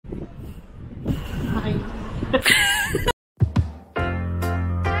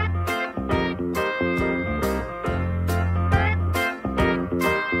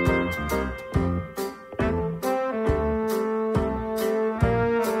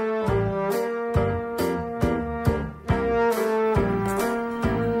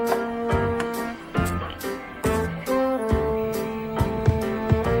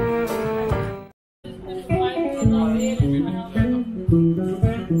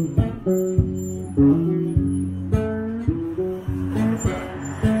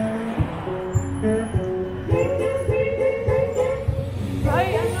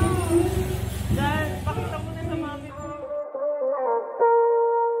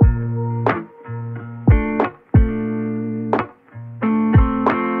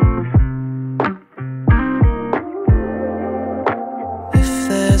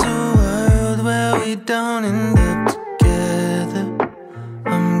Don't end up together,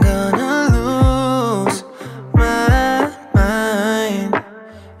 I'm gonna lose my mind.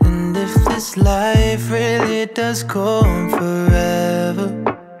 And if this life really does go on forever,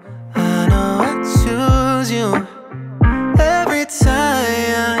 I know I choose you every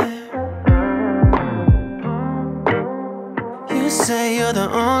time. You say you're the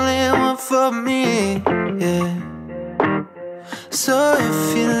only one for me, yeah. So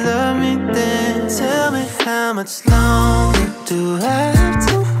if you love me, then tell me how much longer do I have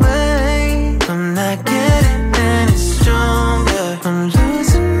to wait? I'm not getting any stronger, I'm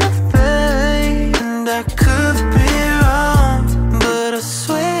losing my faith. And I could be wrong, but I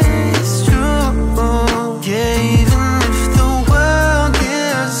swear it's true. Yeah, even if the world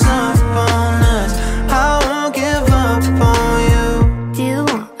gives up on us, I won't give up on you. You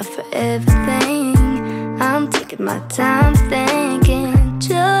want a forever thing, I'm taking my time thinking,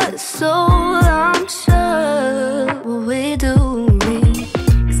 just so I'm sure what we do.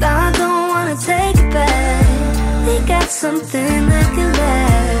 Cause I don't wanna take it back, we got something that can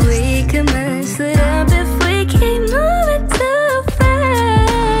last. We can mess it up if we keep moving too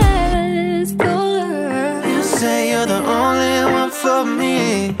fast. Oh, you say you're the only one for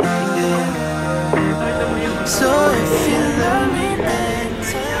me, yeah. So if you love me, then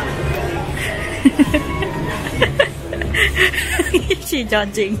tell me. She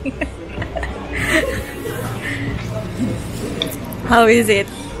judging. How is it?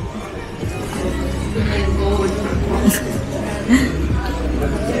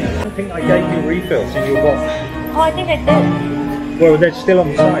 I think I gave you refills in your box. Oh, I think I did. Well, they're still on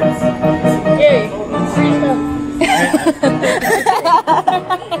the side. Yay!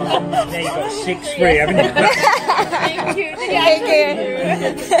 Now you've got 6 free, haven't you? Thank you. Thank you.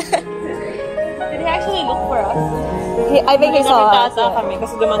 Did he actually look for us? I think he saw us. Kami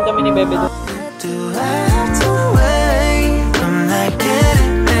kasi dumandami ni Bebe doon. Do I have to wait? I'm not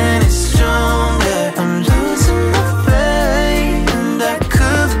getting any stronger, I'm losing my faith. And I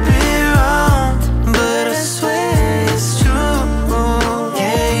could be wrong, but I swear it's true.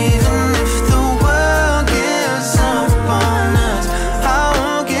 Yeah, even if the world gives up on us, I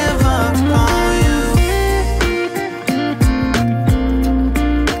won't give up on you.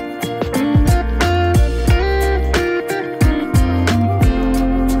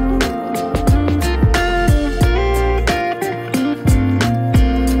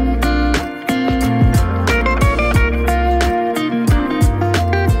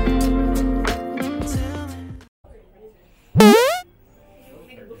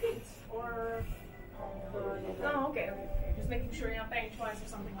 Oh, okay. Just making sure you're not paying twice or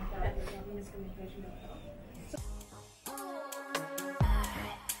something like that. There's no miscommunication.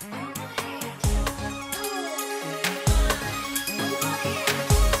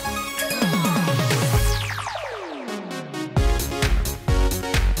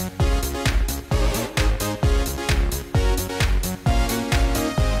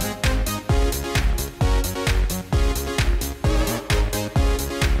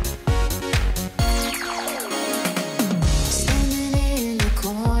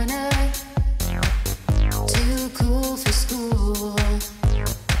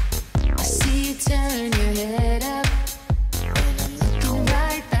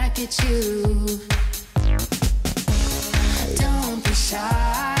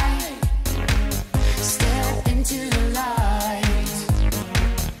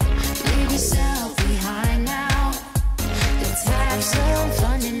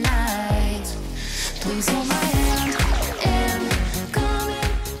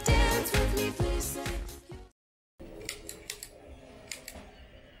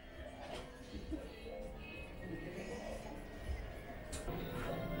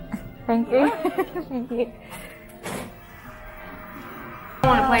 Thank you. Thank you. I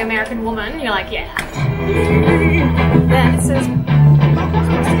want to play American Woman. You're like, yeah. Then it says...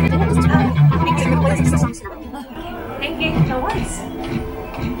 Thank you. No worries.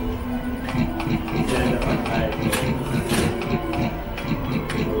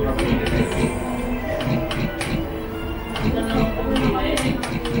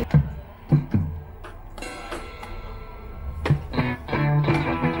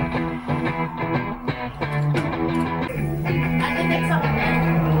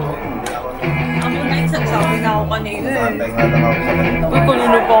 Sabi na ako kanina eh. Uy,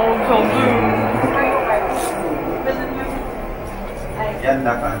 kanina pa ako sabi.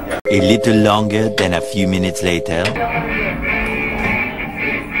 A little longer than a few minutes later.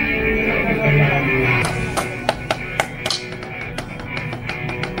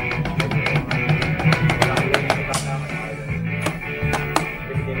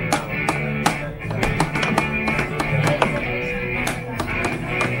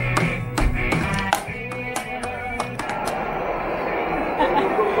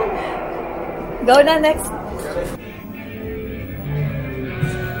 Go na next.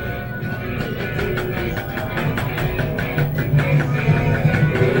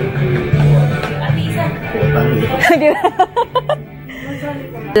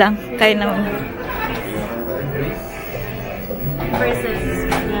 Lang, kaya naman. Versus.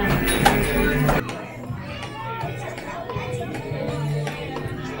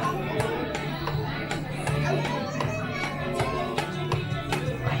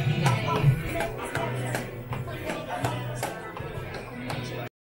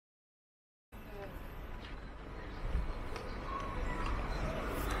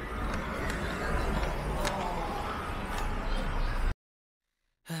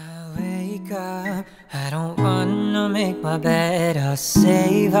 I don't wanna make my bed, I'll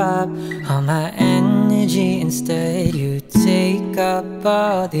save up all my energy. Instead you take up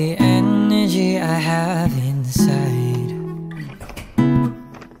all the energy I have inside.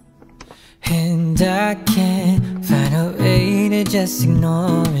 And I can't find a way to just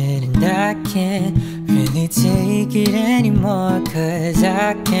ignore it. And I can't really take it anymore, 'cause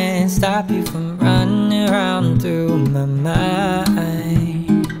I can't stop you from running around through my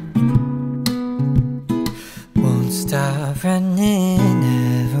mind. Stop running,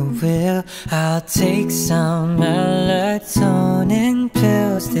 never will. I'll take some melatonin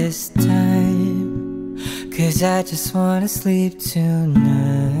pills this time, 'cause I just wanna sleep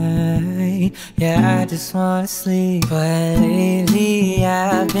tonight. Yeah, I just wanna sleep. But lately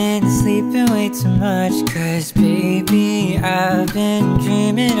I've been sleeping way too much, 'cause baby, I've been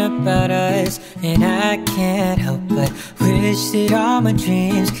dreaming about us. And I can't help but wish that all my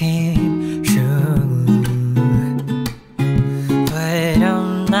dreams came true. But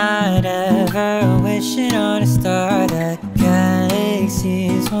I'm not ever wishing on a star. The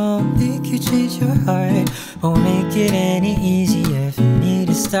galaxies won't make you change your heart, won't make it any easier for me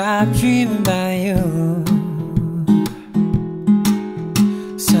to stop dreaming about you.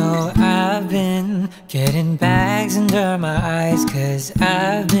 So I've been getting bags under my eyes, 'cause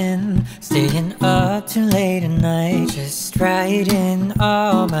I've been staying up too late at night, just writing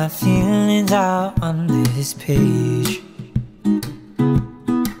all my feelings out on this page.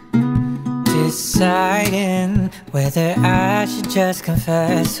 Deciding whether I should just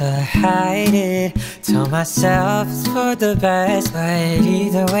confess or hide it. Tell myself it's for the best, but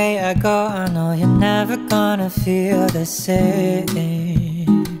either way I go, I know you're never gonna feel the same.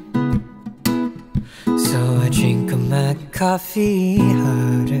 So I drink of my coffee,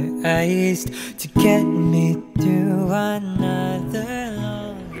 harder iced, to get me through another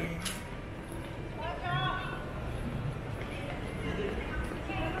long.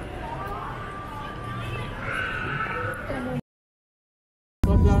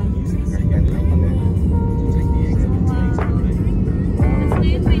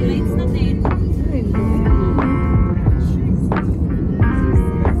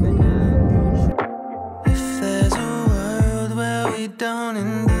 Don't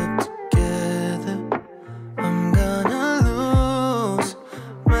end up together, I'm gonna lose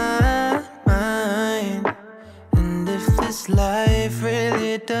my mind. And if this life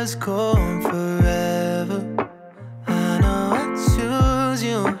really does go on forever, I know I choose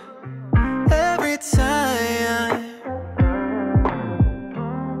you every time.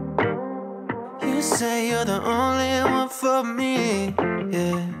 You say you're the only one for me,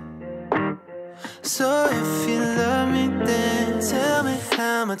 yeah. So if you love me, then tell me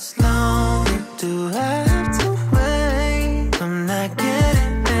how much longer do I have to wait? I'm not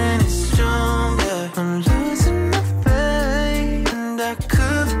getting any stronger, I'm losing my faith. And I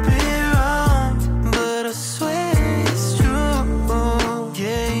could be wrong, but I swear it's true.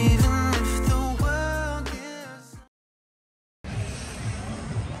 Yeah, even if the world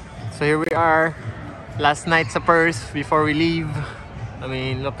So here we are, last night sa Perth before we leave. I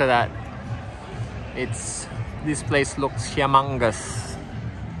mean, look at that. This place looks humongous.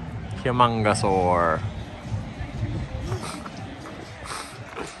 Humongous, or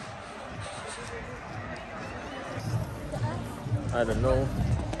I don't know.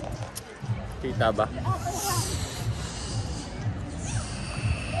 Kita ba?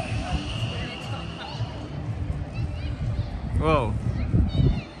 Whoa.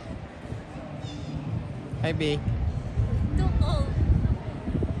 Hi, B.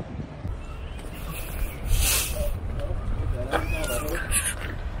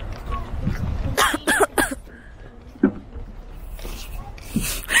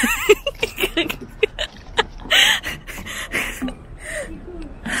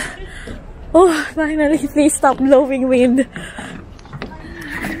 Oh, finally, please stop blowing wind.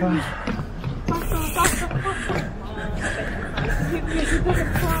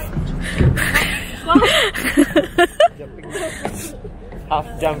 Half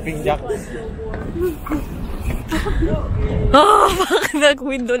jumping jack. Oh, bakit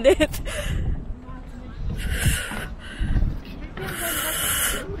nag-wind ulit?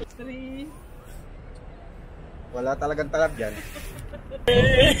 Wala talagang talab dyan.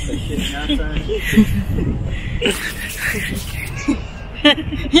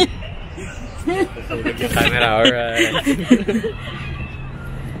 Yung camera, alright.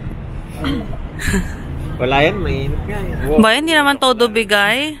 Wala yan, mainit nga. Ba, hindi naman todo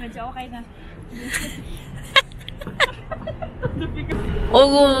bigay. Medyo okay na.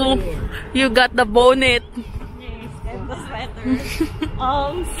 Oh, you got the bonnet. Yes, and the sweater.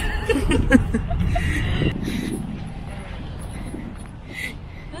 Arms.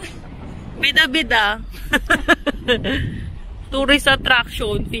 Bida-bida. Tourist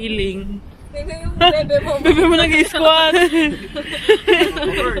attraction feeling. Bebe yung bebe mo. Bebe mo nag-squat.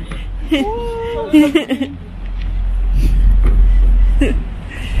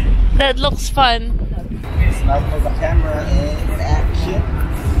 That looks fun. Smile for the camera and action.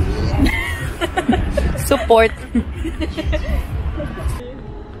 Support.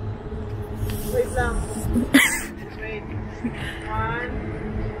 Wait lang. Wait. 1,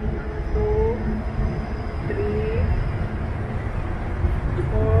 2, 3,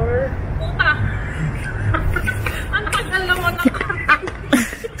 4. Puta! Ang tagal naman ako.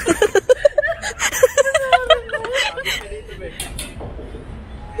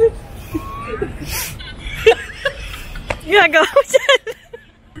 Ginagawa ko dyan.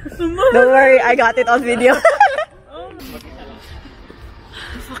 Don't worry, I got it on video.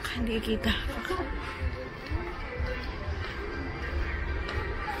 Fuck, hindi kita.